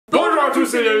à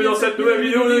tous et bienvenue dans cette nouvelle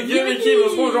vidéo de Guillaume Kim. On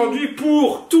se retrouve aujourd'hui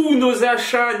pour tous nos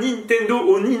achats Nintendo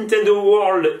au Nintendo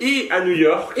World et à New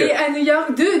York. Et à New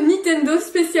York de Nintendo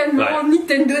spécialement. Ouais.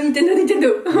 Nintendo.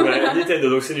 Ouais, Nintendo.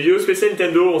 Donc c'est une vidéo spéciale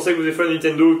Nintendo. On sait que vous êtes fans de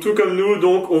Nintendo, tout comme nous.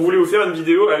 Donc on voulait vous faire une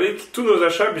vidéo avec tous nos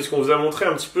achats puisqu'on vous a montré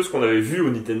un petit peu ce qu'on avait vu au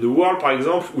Nintendo World par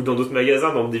exemple ou dans d'autres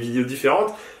magasins dans des vidéos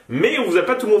différentes. Mais on vous a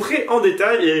pas tout montré en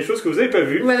détail, il y a des choses que vous avez pas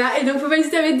vues. Voilà, et donc faut pas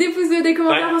hésiter à mettre des pouces bleus, des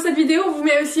commentaires dans cette vidéo. On vous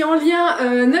met aussi en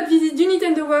lien notre visite du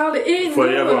Nintendo World et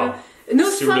nos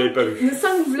 5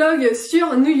 vlogs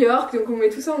sur New York. Donc on met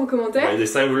tout ça en commentaire. Ouais, des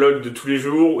 5 vlogs de tous les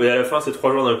jours et à la fin c'est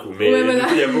 3 jours d'un coup. Mais ouais, voilà. Du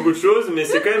coup, il y a beaucoup de choses, mais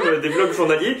c'est quand même des vlogs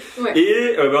journaliers. Ouais.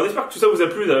 Et on espère que tout ça vous a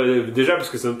plu déjà parce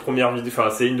que c'est notre première vidéo, enfin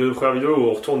c'est une de nos premières vidéos où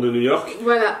on retourne de New York.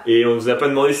 Voilà. Et on vous a pas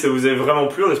demandé si ça vous a vraiment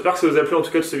plu. On espère que ça vous a plu en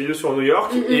tout cas de cette vidéo sur New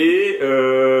York. Et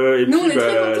nous on est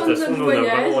très contents de notre voyage.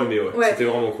 On a vraiment aimé, ouais. C'était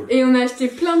vraiment cool. Et on a acheté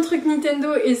plein de trucs Nintendo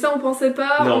et ça on pensait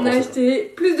pas. Non, on a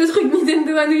acheté plus de trucs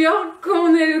Nintendo à New York que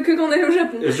quand on est au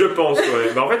Japon. Je pense,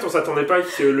 ouais. Bah en fait on s'attendait pas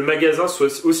que le magasin soit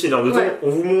aussi énorme. Donc on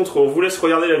vous montre, on vous laisse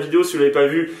regarder la vidéo si vous l'avez pas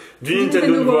vu du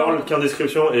Nintendo World qui est en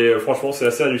description et franchement c'est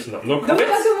assez hallucinant. Donc en fait, on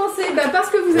va commencer parce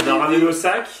que vous avez on a ramené nos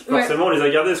sacs, forcément on les a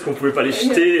gardés parce qu'on pouvait pas les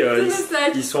jeter,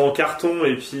 ils sont en carton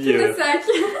et puis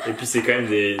c'est quand même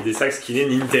des sacs skinés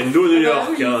Nintendo New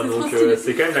York, donc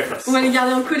c'est quand même la classe. On va les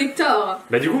garder en collector.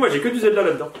 Bah du coup moi j'ai que du Zelda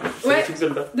là-dedans. Ouais.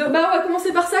 Donc, on va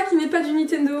commencer par ça qui n'est pas du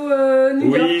Nintendo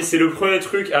New York. Oui, c'est le premier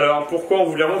truc. Alors pourquoi on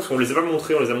vous les montre? Parce qu'on les a pas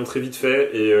montrés, on les a montrés vite fait.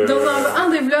 Et dans un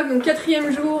des vlogs, donc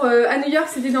 4e jour à New York,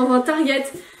 c'était dans un Target.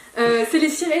 C'est les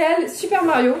céréales Super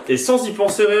Mario. Et sans y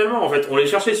penser réellement, en fait, on les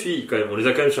cherchait celui quand même, on les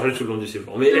a quand même cherchés tout le long du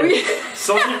séjour. Mais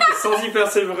sans y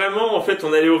penser vraiment, en fait,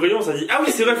 on allait au rayon, on s'est dit ah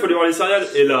oui c'est vrai, il faut aller voir les céréales.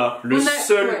 Et là, le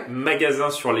seul magasin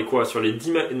sur les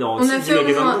 10 magasins.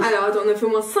 On a fait au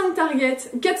moins 5 Target,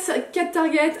 4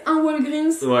 Target, un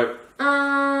Walgreens. Ouais.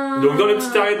 Donc dans les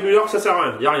petits Target de New York ça sert à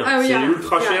rien, y a rien, c'est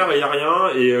ultra cher et y a rien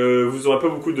et vous aurez pas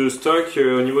beaucoup de stock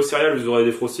au niveau céréales, vous aurez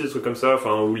des Frosties, des trucs comme ça,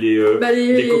 enfin ou les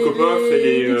Coco Puffs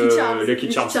et les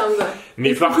Kit Charms.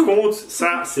 Mais par contre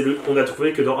ça c'est on a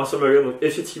trouvé que dans un seul magasin, donc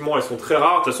effectivement elles sont très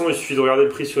rares, de toute façon il suffit de regarder le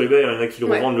prix sur eBay, il y en a qui le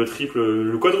revendent le triple,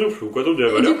 le quadruple de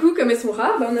la valeur. Et du coup comme elles sont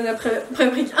rares, on en a pris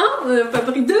un, on en a pas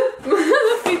pris deux, on en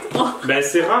a pris 3. Bah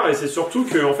c'est rare et c'est surtout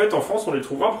qu'en fait en France on les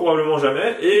trouvera probablement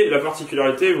jamais et la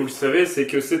particularité vous le savez c'est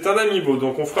que c'est un amiibo,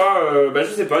 donc on fera, je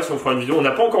sais pas si on fera une vidéo, on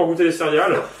n'a pas encore goûté les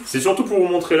céréales, c'est surtout pour vous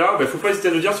montrer là, faut pas hésiter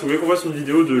à nous dire si vous voulez qu'on fasse une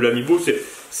vidéo de l'amiibo,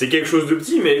 c'est quelque chose de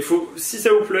petit, mais si ça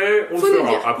vous plaît, on le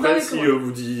fera. Après si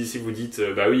vous dites,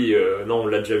 non on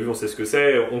l'a déjà vu, on sait ce que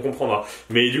c'est, on comprendra.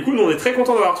 Mais du coup nous on est très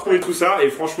contents d'avoir trouvé tout ça, et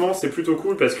franchement c'est plutôt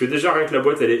cool, parce que déjà rien que la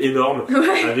boîte elle est énorme,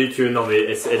 avec, non mais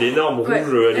elle est énorme,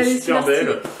 rouge, elle est super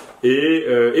belle.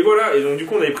 Et voilà, et donc du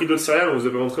coup on avait pris d'autres céréales, on vous a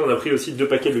pas montré, on a pris aussi 2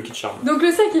 paquets de Kit Charms. Donc le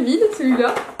sac est vide,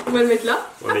 celui-là, on va le mettre là.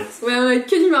 On va mettre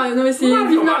que du Mario, non mais c'est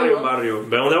vide Mario.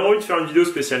 Ben on a envie de faire une vidéo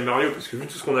spéciale Mario, parce que vu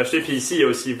tout ce qu'on a acheté, puis ici il y a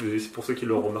aussi, c'est pour ceux qui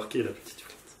l'ont remarqué, la petite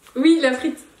frite. Oui, la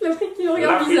frite qui nous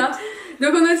regarde bizarre.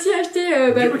 Donc on a aussi acheté,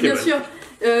 bien sûr,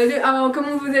 alors, comme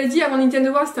on vous a dit avant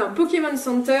Nintendo World, c'était un Pokémon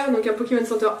Center, donc un Pokémon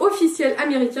Center officiel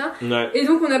américain. Et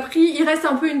donc on a pris, il reste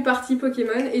un peu une partie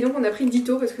Pokémon, et donc on a pris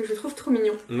Ditto parce que je le trouve trop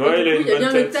mignon. Et du coup, il y a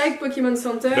bien le tag Pokémon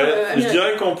Center. Je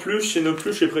dirais qu'en plus, chez nos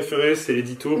pluches, les préférés, c'est les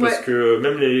Ditto, parce que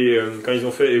même quand ils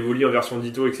ont fait évoluer en version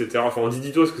Ditto, etc. Enfin, on dit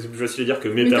Ditto parce que c'est plus facile à dire que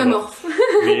Métamorphe.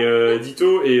 Mais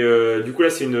Ditto, et du coup là,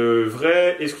 c'est une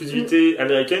vraie exclusivité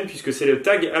américaine, puisque c'est le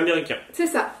tag américain. C'est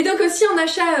ça. Et donc aussi en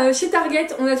achat chez Target,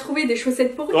 on a trouvé des chaussettes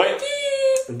pour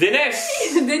des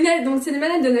NES. Donc c'est des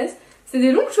manettes de NES, c'est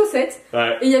des longues chaussettes et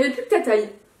il n'y avait plus que ta taille.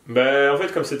 En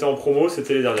fait comme c'était en promo,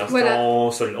 c'était les dernières,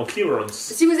 c'était en clearance.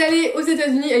 Si vous allez aux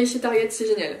États-Unis, allez chez Target, c'est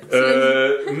génial.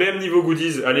 Même niveau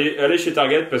goodies, allez chez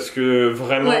Target parce que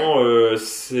vraiment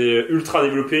c'est ultra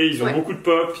développé, ils ont beaucoup de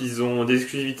pop, ils ont des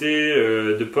exclusivités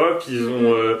de pop, ils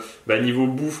ont niveau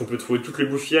bouffe, on peut trouver toutes les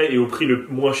bouffes qu'il y a et au prix le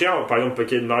moins cher. Par exemple le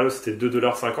paquet de Mario c'était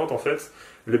 2,50$ en fait.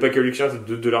 Le paquet Luxia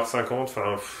c'est 2,50$,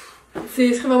 enfin... C'est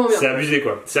vraiment bien. C'est abusé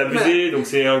quoi. C'est abusé, donc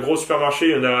c'est un gros supermarché,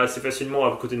 il y en a assez facilement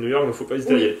à côté de New York, donc faut pas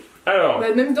hésiter à y aller. Alors...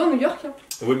 même dans New York.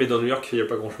 Oui, mais dans New York, il n'y a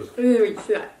pas grand chose. Oui,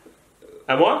 c'est vrai.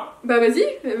 À moi? Vas-y,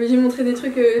 j'ai montré des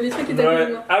trucs, les trucs étaient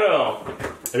Alors,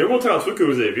 je vais vous montrer un truc que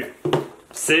vous avez vu.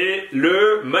 C'est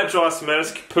le Majora's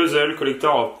Mask Puzzle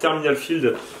Collector of Terminal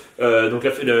Field. Donc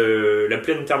la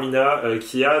pleine Termina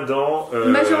qu'il y a dans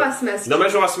Majora's Mask. Dans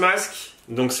Majora's Mask.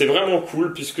 Donc c'est vraiment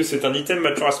cool puisque c'est un item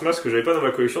Majora's Mask que j'avais pas dans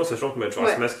ma collection, sachant que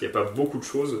Majora's Mask il n'y a pas beaucoup de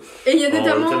choses. Et il y a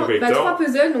notamment 3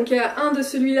 puzzles, donc il y a un de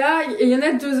celui-là et il y en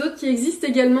a 2 autres qui existent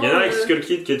également. Il y en a un avec Skull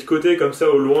Kid qui est de côté comme ça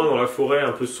au loin dans la forêt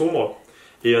un peu sombre.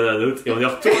 Et il y en a un autre. Et on est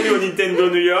retourné au Nintendo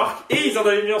New York et ils en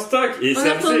avaient mis en stock. Et on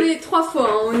est retourné 3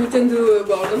 fois au Nintendo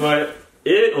World. Ouais.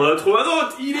 Et on a trouvé un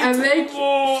autre. Il est avec trop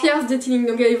beau. Fierce Detailing,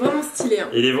 donc elle est vraiment stylée. Hein.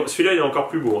 Celui-là il est encore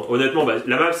plus beau. Hein. Honnêtement, bah,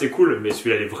 la map c'est cool, mais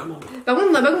celui-là il est vraiment beau. Par contre,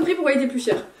 on n'a pas compris pourquoi il était plus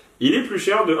cher. Il est plus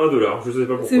cher de 1$, je sais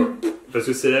pas pourquoi. Parce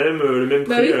que c'est le même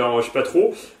prix, oui. Alors je sais pas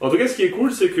trop. En tout cas, ce qui est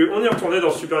cool, c'est qu'on est retourné dans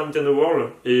Super Nintendo World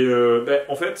et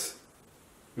en fait,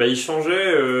 il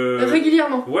changeait.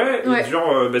 Régulièrement. Ouais,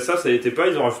 genre, ça été pas,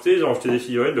 ils ont rajouté des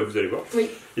figurines, vous allez voir. Oui.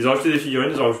 Ils ont rajouté des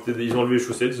figurines, ils ont enlevé les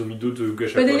chaussettes, ils ont mis d'autres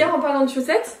gâchapones. D'ailleurs, en parlant de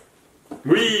chaussettes.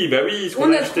 Oui, ce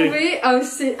qu'on a trouvé,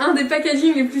 c'est un des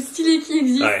packaging les plus stylés qui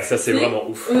existent. Ouais, ça c'est vraiment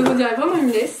ouf. On dirait vraiment une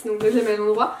NES, donc là je la mets à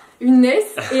l'endroit. Une NES,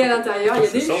 et à l'intérieur il y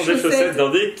a des chaussettes. Dans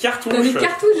des cartouches. Dans des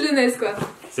cartouches de NES, quoi.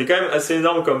 C'est quand même assez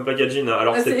énorme comme packaging.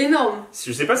 Alors c'est énorme.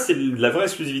 Je sais pas si c'est la vraie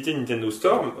exclusivité Nintendo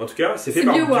Store, en tout cas, c'est fait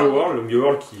par BioWorld, le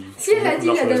BioWorld qui. Si elle a dit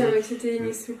la dame que c'était une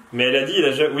exclu. Mais elle a dit,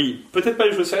 oui, peut-être pas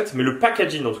les chaussettes, mais le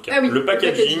packaging en tout cas. Ah oui, le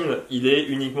packaging, il est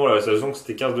uniquement là. Ça que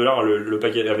c'était 15$ le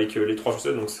paquet avec les 3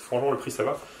 chaussettes, donc franchement le prix ça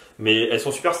va. Mais elles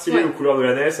sont super stylées aux couleurs de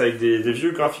la NES avec des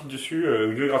vieux graphiques dessus,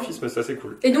 vieux graphismes, c'est assez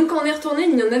cool. Et donc quand on est retourné,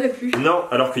 il n'y en avait plus. Non,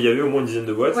 alors qu'il y avait au moins une dizaine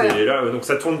de boîtes. Voilà. Et là, donc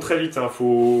ça tourne très vite. Hein.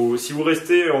 Si vous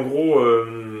restez en gros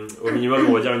au minimum,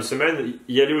 on va dire une semaine,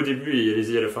 y allez au début et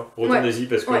allez-y à la fin. Retournez-y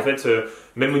parce qu'en fait,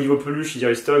 même au niveau peluche, il y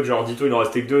a stock. Genre Ditto, il en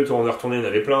restait que 2. Toi, on est retourné, il y en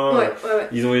avait plein.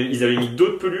 Ils avaient mis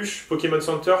d'autres peluches, Pokémon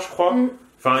Center, je crois.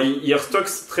 Enfin, ils restockent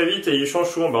très vite et ils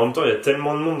changent souvent. En même temps, il y a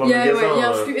tellement de monde dans le magasin. Il y a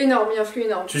un flux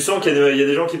énorme, Tu sens qu'il y a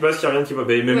des gens qui passent, qu'il n'y a rien qui passe.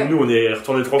 Même nous, on est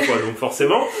retournés 3 fois, donc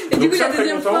forcément. Et du coup, la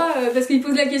deuxième fois, parce qu'ils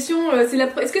posent la question,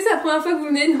 est-ce que c'est la première fois que vous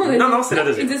venez? Non, c'est la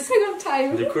deuxième. It's the second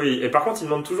time. Du coup, et par contre, ils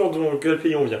demandent toujours de quel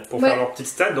pays on vient pour faire leur petite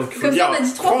stat. Donc, il faut comme dire ça, on a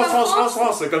dit 3 fois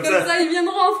France. Comme ça, ils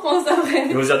viendront en France après.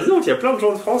 Ils vont se dire, dis donc, il y a plein de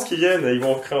gens de France qui viennent, ils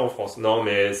vont recréer en France. Non,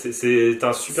 mais c'est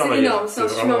un super magasin. C'est énorme, c'est un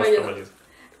super magasin.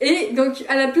 Et donc,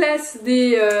 à la place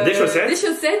des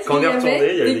chaussettes, quand on est retourné,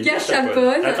 il y avait des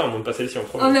gâchapones. Attends, on monte pas celle-ci en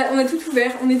premier. On a tout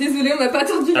ouvert, on est désolé, on n'a pas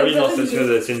attendu. Ah oui, non,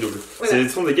 c'est une double. Voilà. Ce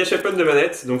sont des gâchapones de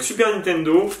manettes, donc Super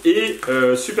Nintendo et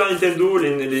Super Nintendo,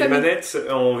 les manettes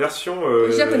en version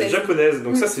japonaise.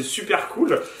 Donc ça, c'est super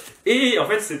cool. Et en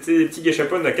fait, c'était des petits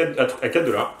gâchapones à 4$. 4$,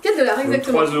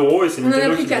 exactement. Donc 3€, et c'est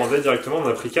Nintendo qui vendait directement. On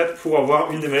a pris 4 pour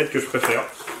avoir une des manettes que je préfère.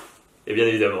 Et bien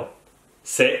évidemment,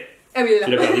 c'est. Ah oui, là.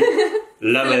 Tu l'as perdu.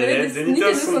 La manette de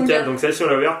Nintendo 64. Donc celle-ci on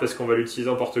l'a ouverte parce qu'on va l'utiliser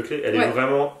en porte-clés. Elle est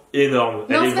vraiment énorme.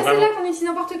 Non, c'est pas celle-là qu'on utilise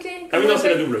en porte-clés. Ah oui, non, c'est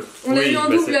la double. On a eu en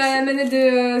double la manette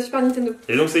de Super Nintendo.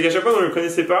 Et donc ces gâchapones, on ne le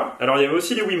connaissait pas. Alors il y avait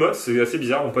aussi les Wiimotes, c'est assez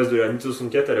bizarre. On passe de la Nintendo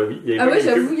 64 à la Wii. Ah ouais,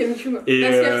 j'avoue, il y a Miku. Et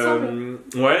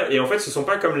et en fait, ce sont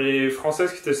pas comme les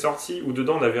françaises qui étaient sorties où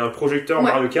dedans on avait un projecteur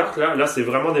Mario Kart. Là, c'est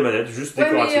vraiment des manettes, juste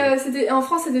décoratives. Mais en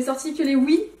France, c'était sorti que les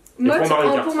Wii. Pour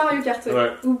Mario Kart,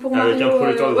 ou pour avec Mario, un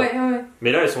projecteur dedans.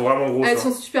 Mais là, elles sont vraiment grosses. Elles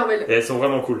sont super belles. Et elles sont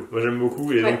vraiment cool. Moi, j'aime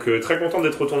beaucoup. Et donc, très content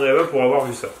d'être retourné là-bas pour avoir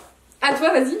vu ça. À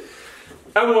toi, vas-y.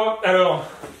 À moi. Alors,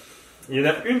 il y en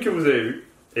a une que vous avez vue.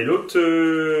 Et l'autre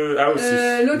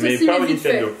aussi. L'autre aussi, mais vite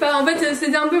fait. En fait,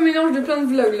 c'était un peu mélange de plein de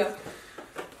vlogs là.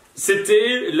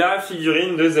 C'était la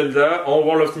figurine de Zelda en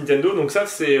World of Nintendo, donc ça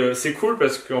c'est cool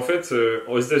parce qu'en fait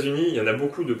aux États-Unis il y en a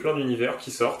beaucoup de plein d'univers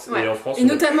qui sortent et en France. Et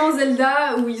notamment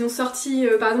Zelda où ils ont sorti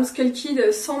par exemple Skull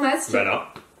Kid sans masque.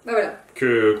 Voilà.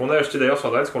 Qu'on a acheté d'ailleurs sur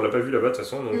adresse, qu'on l'a pas vu là-bas de toute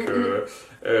façon, donc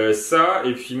ça,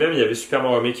 et puis même il y avait Super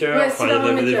Mario Maker, il y en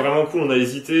avait des vraiment cool, on a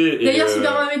hésité. D'ailleurs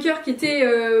Super Mario Maker qui était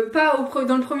pas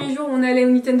dans le premier jour où on allait au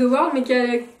Nintendo World,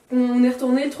 mais on est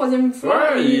retourné le 3e fois.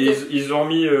 Ouais, ils ont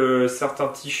mis certains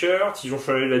t-shirts, ils ont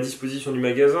changé la disposition du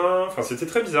magasin, enfin c'était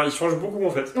très bizarre, ils changent beaucoup en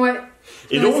fait. Ouais.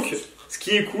 Et donc, ce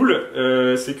qui est cool,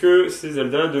 c'est que c'est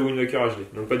Zelda de Wind Waker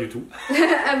HD, donc pas du tout.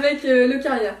 Avec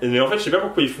l'Ocarina. Mais en fait, je sais pas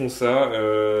pourquoi ils font ça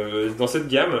dans cette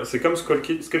gamme, c'est comme Skull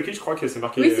Kid, je crois que c'est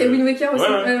marqué. Oui, c'est Wind Waker aussi.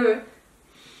 Ouais.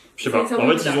 Je sais pas, en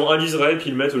fait ils ont un liseré puis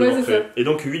ils le mettent au entrée. Et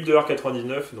donc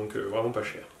 8,99$, donc vraiment pas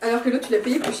cher. Alors que l'autre tu l'as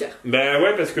payé plus cher. Bah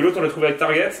ouais, parce que l'autre on l'a trouvé avec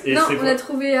Target. Et non, on l'a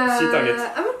trouvé à. Si, Target.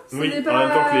 Ah bon? Oui, en même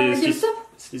temps que les GameStop?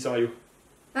 Slisario.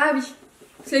 Ah oui,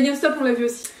 c'est la GameStop, on l'a vu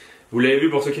aussi. Vous l'avez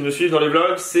vu pour ceux qui nous suivent dans les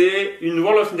vlogs, c'est une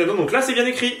World of Nintendo, donc là c'est bien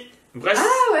écrit. Breath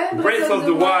of the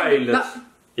Wild.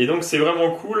 Et donc c'est vraiment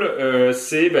cool,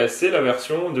 c'est la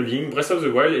version de Link, Breath of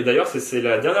the Wild, et d'ailleurs c'est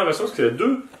la dernière version parce que c'est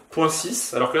la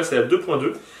 2.6, alors que là c'est la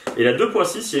 2.2, et la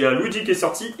 2.6 il y a Luigi qui est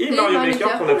sorti et Mario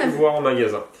Maker qu'on a pu voir en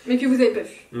magasin. Mais que vous avez pas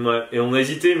vu. Ouais, et on a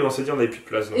hésité mais on s'est dit on avait plus de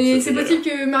place. Donc et c'est possible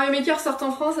que Mario Maker sorte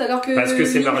en France alors que... Parce que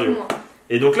c'est Mario.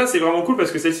 Et donc là c'est vraiment cool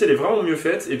parce que celle-ci elle est vraiment mieux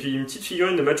faite, et puis une petite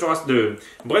figurine de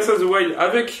Breath of the Wild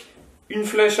avec une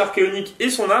flèche archéonique et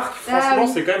son arc, franchement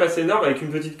c'est quand même assez énorme avec une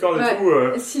petite corde et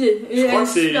tout. Stylé. Je crois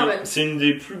que c'est une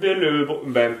des plus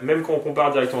belles, même quand on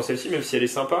compare directement à celle-ci, même si elle est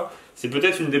sympa, c'est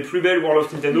peut-être une des plus belles World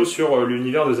of Nintendo sur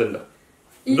l'univers de Zelda.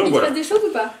 Il te reste des choses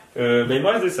ou pas? Mais il me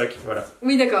reste des sacs, voilà.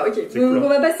 Oui, d'accord, ok. Donc cool, on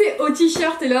va passer aux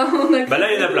t-shirts et là on a... Bah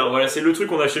là il y en a plein, voilà, c'est le truc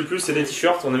qu'on a acheté le plus, c'est des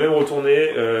t-shirts. On est même retourné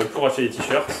pour acheter des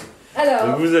t-shirts. Alors...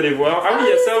 Donc vous allez voir. Ah oui, il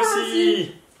y a ça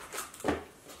aussi.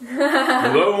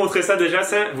 On va vous montrer ça déjà,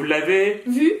 ça, vous l'avez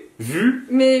vu?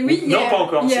 Mais oui, hier. Non, pas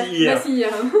encore, hier. Si, hier. Bah, si, hier.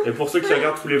 Et pour ceux qui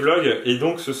regardent tous les vlogs, et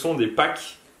donc ce sont des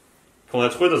packs qu'on a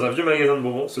trouvé dans un vieux magasin de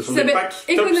bonbons. Ce sont des packs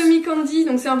Economy Candy,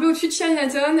 donc c'est un peu au-dessus de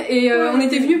Chinatown, et on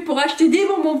était venus pour acheter des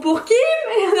bonbons pour Kim,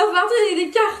 et on est reparti avec des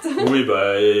cartes. Oui,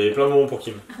 bah, et plein de bonbons pour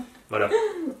Kim. Voilà.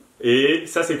 Et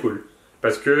ça, c'est cool,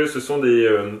 parce que ce sont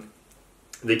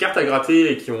des cartes à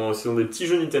gratter et ce sont des petits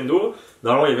jeux Nintendo.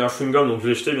 Normalement il y avait un chewing-gum, donc je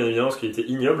l'ai jeté bien évidemment parce qu'il était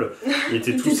ignoble. Il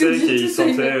était tout sec et il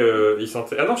sentait...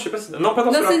 Ah non, je sais pas si... Non, pas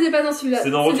dans celui-là. Non, c'était pas dans celui-là.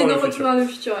 C'est dans Retour vers le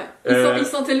futur. Ouais. Il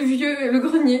sentait le vieux, le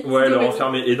grenier. Ouais, le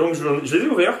renfermé. Et donc je les ai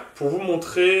ouverts pour vous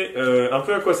montrer un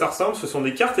peu à quoi ça ressemble. Ce sont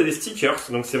des cartes et des stickers,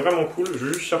 donc c'est vraiment cool. Je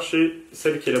vais juste chercher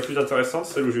celle qui est la plus intéressante,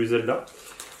 celle où j'ai eu Zelda.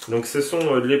 Donc ce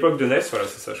sont de l'époque de NES, voilà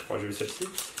c'est ça je crois, j'ai eu celle-ci.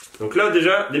 Donc là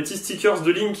déjà des petits stickers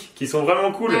de Link qui sont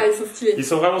vraiment cool. Ah, ils sont stylés. Ils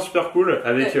sont vraiment super cool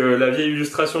avec la vieille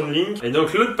illustration de Link. Et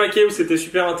donc l'autre paquet où c'était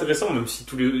super intéressant, même si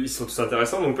ils sont tous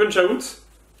intéressants, donc Punch Out.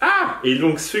 Ah. Et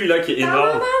donc celui-là qui est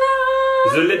énorme.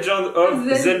 The Legend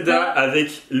of Zelda avec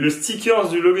le stickers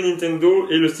du logo Nintendo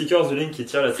et le stickers de Link qui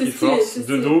tire la Triforce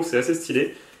de dos, c'est assez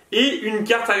stylé. Et une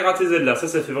carte à gratter Zelda, ça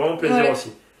fait vraiment plaisir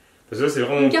aussi. Parce que ça c'est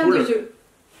vraiment cool. De jeu.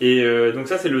 Et donc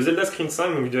ça c'est le Zelda Screen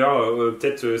 5, donc d'ailleurs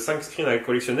peut-être 5 screens à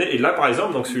collectionner. Et là par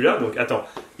exemple, donc celui-là, donc attends,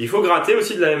 il faut gratter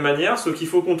aussi de la même manière, sauf qu'il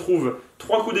faut qu'on trouve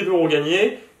 3 coups d'épée pour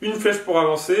gagner, une flèche pour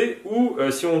avancer, ou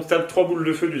si on tape 3 boules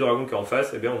de feu du dragon qui est en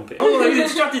face, et bien on paie. On a eu des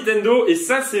t-shirts Nintendo, et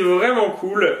ça c'est vraiment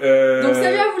cool. Donc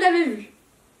celle-là vous l'avez vu?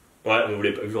 Ouais, mais vous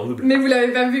l'avez pas vu en double. Mais vous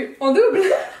l'avez pas vu en double?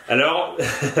 Alors...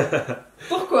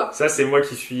 Pourquoi? Ça c'est moi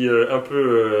qui suis un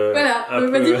peu... Voilà,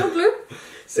 vas-y montre-le.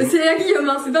 C'est à Guillaume,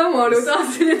 hein, c'est pas moi l'autre,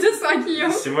 c'est les deux, c'est à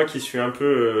Guillaume. C'est moi qui suis un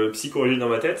peu psychorigide dans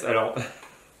ma tête, alors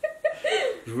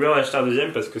je voulais en acheter un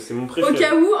deuxième parce que c'est mon préféré. Au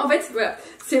cas où, en fait, voilà,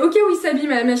 c'est au cas où il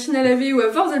s'abîme à la machine à laver ou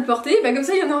à force de le porter, bah comme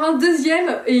ça il y en aura un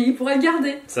deuxième et il pourra le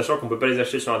garder. Sachant qu'on peut pas les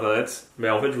acheter sur internet, mais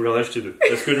en fait je voulais en acheter deux.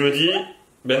 Parce que je me dis,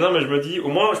 ben non mais je me dis, au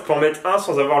moins je peux en mettre un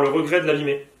sans avoir le regret de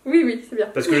l'abîmer. Oui, c'est bien.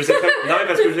 Parce que je sais très, non, mais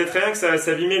parce que je sais très bien que ça va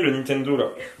s'abîmer le Nintendo là.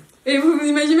 Et vous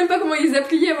imaginez même pas comment il les a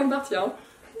pliés avant de partir. Hein.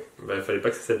 Bah il fallait pas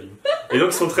que ça s'abîme. Et donc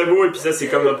ils sont très beaux et puis ça c'est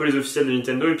comme un peu les officiels de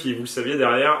Nintendo et puis vous le saviez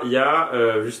derrière il y a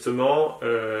justement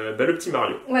le petit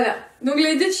Mario. Voilà. Donc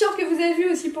les deux t-shirts que vous avez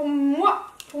vus aussi pour moi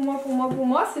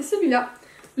c'est celui-là.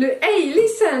 Le Hey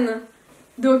Listen.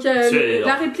 Donc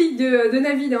la réplique de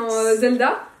Navi dans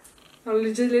Zelda. Dans le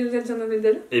Legend of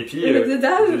Zelda. Et puis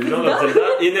Zelda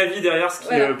et Navi derrière ce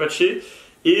qui est patché.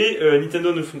 Et Nintendo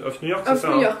of New York, c'est ça?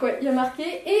 New York, ouais, il y a marqué.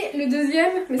 Et le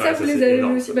deuxième, mais ça vous les avez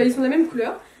vus aussi. Bah, ils sont de la même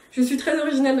couleur. Je suis très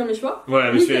originale dans mes choix.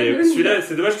 Ouais, mais celui-là,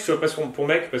 c'est dommage qu'il soit pas pour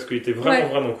mec parce qu'il était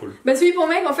vraiment cool. Bah, celui pour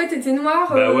mec en fait était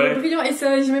noir, brillant et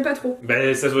ça, j'aimais pas trop.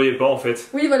 Bah, ça se voyait pas en fait.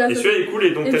 Oui, voilà. Et celui-là est cool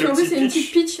et donc t'as le petit pitch. Une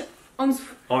petite pitch en dessous.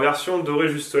 En version dorée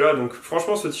juste là, donc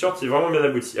franchement ce t-shirt il est vraiment bien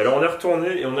abouti. Alors on est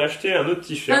retourné et on a acheté un autre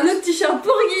t-shirt. Un autre t-shirt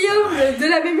pour Guillaume, de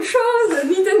la même chose,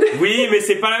 Nintendo. Oui, mais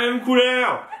c'est pas la même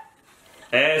couleur.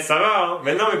 Ça va, hein.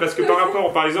 Mais non, mais parce que par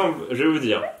rapport, par exemple, je vais vous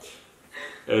dire,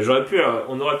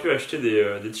 on aurait pu acheter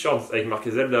des t-shirts avec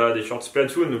marqué Zelda, des shorts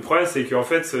Splatoon. Le problème, c'est qu'en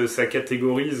fait, ça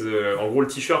catégorise en gros le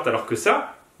t-shirt, alors que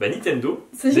ça, bah Nintendo,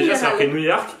 déjà c'est marqué New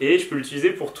York et je peux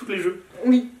l'utiliser pour tous les jeux.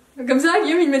 Oui. Comme ça,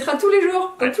 Guillaume, il mettra tous les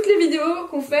jours dans toutes les vidéos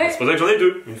qu'on fait. C'est pour ça que j'en ai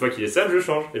deux. Une fois qu'il est sale, je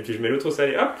change. Et puis je mets l'autre au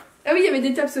salé, hop. Ah oui, il y avait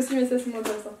des taps aussi, mais ça c'est moins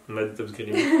intéressant. On a des taps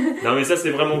gris. Non mais ça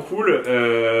c'est vraiment cool,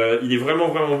 il est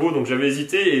vraiment beau, donc j'avais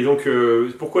hésité, et donc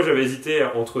pourquoi j'avais hésité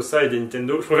entre ça et des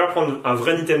Nintendo? Je préfère prendre un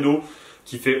vrai Nintendo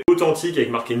qui fait authentique avec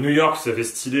marqué New York, ça fait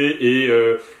stylé, et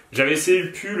j'avais essayé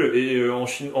le pull et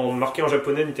en marqué en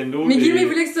japonais Nintendo. Mais Guillaume il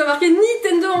voulait que ce soit marqué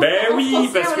Nintendo en français. Ben oui,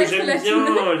 parce que j'aime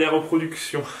bien les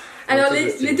reproductions. Alors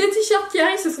les deux t-shirts qui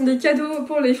arrivent, ce sont des cadeaux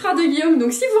pour les frères de Guillaume.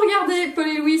 Donc si vous regardez Paul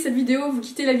et Louis cette vidéo, vous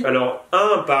quittez la vidéo. Alors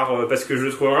parce que je le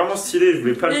trouve vraiment stylé, je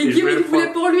voulais pas le Et Guillaume il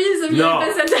voulait pour lui, ça vient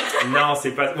pas ça. Non,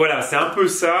 c'est pas. Voilà, c'est un peu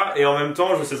ça. Et en même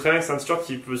temps, je sais très bien que c'est un t-shirt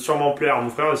qui peut sûrement plaire à mon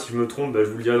frère. Et si je me trompe, bah, je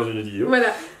vous le dirai dans une vidéo.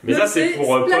 Voilà. Mais donc, ça c'est pour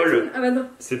Paul. Ah bah non.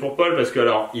 C'est pour Paul parce que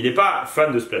alors, il est pas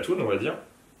fan de Splatoon, on va dire.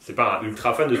 C'est pas un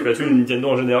ultra fan de Splatoon ou Nintendo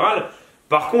en général.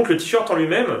 Par contre, le t-shirt en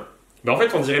lui-même, bah en fait,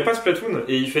 on dirait pas Splatoon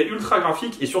et il fait ultra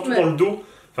graphique et surtout dans le dos.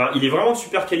 Enfin, il est vraiment de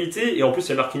super qualité et en plus il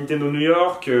y a marqué Nintendo New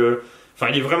York.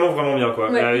 Enfin, il est vraiment bien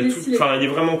quoi. Ouais, il est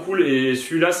vraiment cool et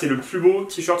celui-là c'est le plus beau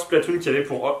t-shirt Splatoon qu'il y avait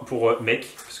pour mec,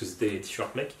 parce que c'était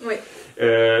t-shirt mec. Ouais.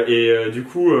 Du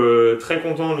coup, très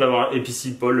content de l'avoir. Et puis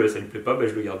si Paul ça lui plaît pas, bah,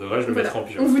 je le garderai, je le mettrai en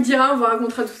pyjama. On vous dira, on vous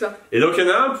racontera tout ça. Et donc il y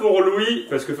en a un pour Louis,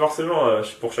 parce que forcément,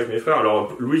 pour chaque mes frères.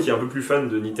 Alors Louis qui est un peu plus fan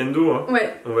de Nintendo, hein,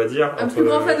 ouais. on va dire. Un plus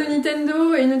grand fan de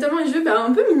Nintendo et notamment les jeux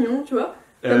un peu mignons, tu vois.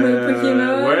 Comme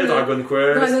Pokémon, ouais, Dragon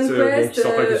Quest, bon, qui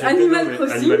sort pas que sur Animal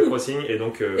Crossing. Animal Crossing, et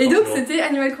donc c'était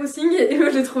Animal Crossing et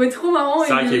je l'ai trouvé trop marrant.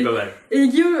 C'est vrai qu'il est pas mal. Et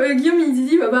Guillaume il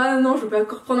dit bah non, je veux pas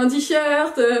encore prendre un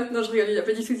t-shirt. Non, je rigole, il a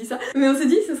pas du tout dit ça. Mais on s'est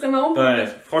dit ce serait marrant pour ouais,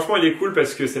 franchement il est cool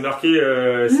parce que c'est marqué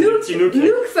c'est le petit Nook.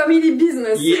 Nook Family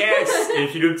Business. Yes. Et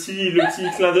puis le petit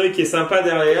clin d'œil qui est sympa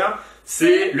derrière,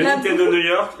 c'est le Nintendo New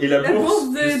York et la bourse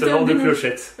justement de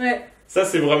clochettes. Ouais. Ça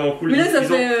c'est vraiment cool. Mais là ça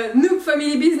fait Nook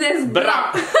Family Business.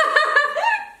 Bra.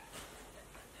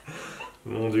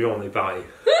 Mon dieu, on est pareil.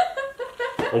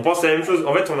 On pense à la même chose.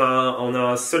 En fait, on a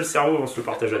un seul cerveau, on se le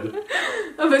partage à deux.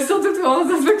 Ah bah surtout toi,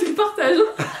 ça se voit que tu le partages.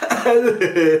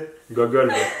 Gogol.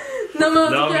 Ouais. Non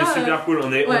mais super cool.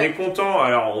 On est content.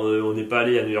 Alors on n'est pas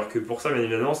allé à New York que pour ça, bien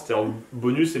évidemment. C'était en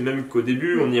bonus et même qu'au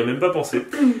début, on n'y a même pas pensé.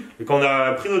 Et quand on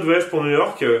a pris notre voyage pour New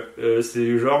York,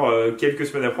 c'est genre quelques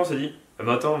semaines après, on s'est dit. Ah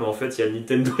bah attends, mais en fait il y a le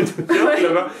Nintendo de New York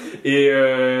là-bas. Et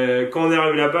quand on est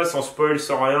arrivé là-bas, sans spoil,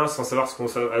 sans rien, sans savoir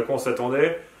à quoi on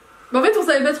s'attendait. Bah en fait on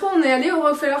savait pas trop, on est allé au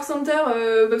Rockefeller Center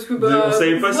parce que on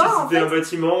savait pas si c'était un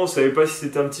bâtiment, on savait pas si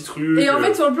c'était un petit truc. Et en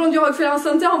fait sur le plan du Rockefeller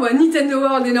Center on voit Nintendo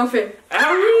World et on fait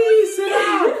ah oui c'est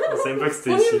là. On savait pas que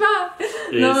c'était ici. On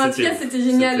y va. Non en tout cas c'était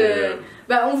génial.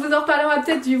 Bah on vous en reparlera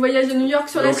peut-être du voyage à New York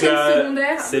sur la chaîne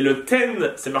secondaire. C'est le 10,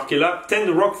 c'est marqué là, 10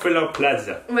 Rockefeller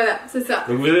Plaza. Voilà, c'est ça.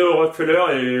 Donc vous allez au Rockefeller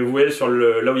et vous voyez sur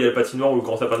là où il y a le patinoire ou le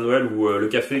grand sapin de Noël ou le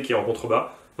café qui est en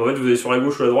contrebas. En fait vous allez sur la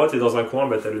gauche ou la droite et dans un coin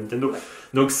bah t'as le Nintendo.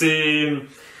 Donc c'est...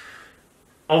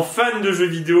 En fan de jeux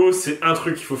vidéo, c'est un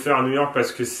truc qu'il faut faire à New York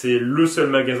parce que c'est le seul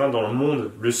magasin dans le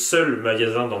monde,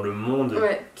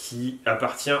 qui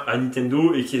appartient à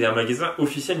Nintendo et qui est un magasin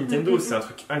officiel Nintendo. C'est un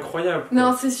truc incroyable. Quoi.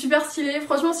 Non, c'est super stylé.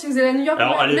 Franchement, si vous allez à New York,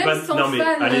 alors, allez pas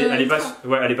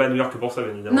à New York que pour ça,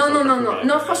 bien évidemment.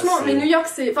 Non, franchement, mais New York,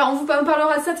 c'est. Enfin, on vous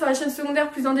parlera de ça sur la chaîne secondaire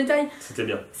plus en détail. C'était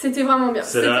bien. C'était vraiment bien.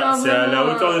 C'est à la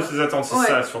hauteur de ses attentes, c'est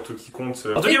ça surtout qui compte.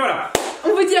 En tout cas, voilà. On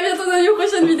vous dit à bientôt dans une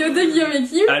prochaine vidéo de Guillaume et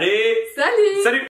Kim. Allez, salut. Salut.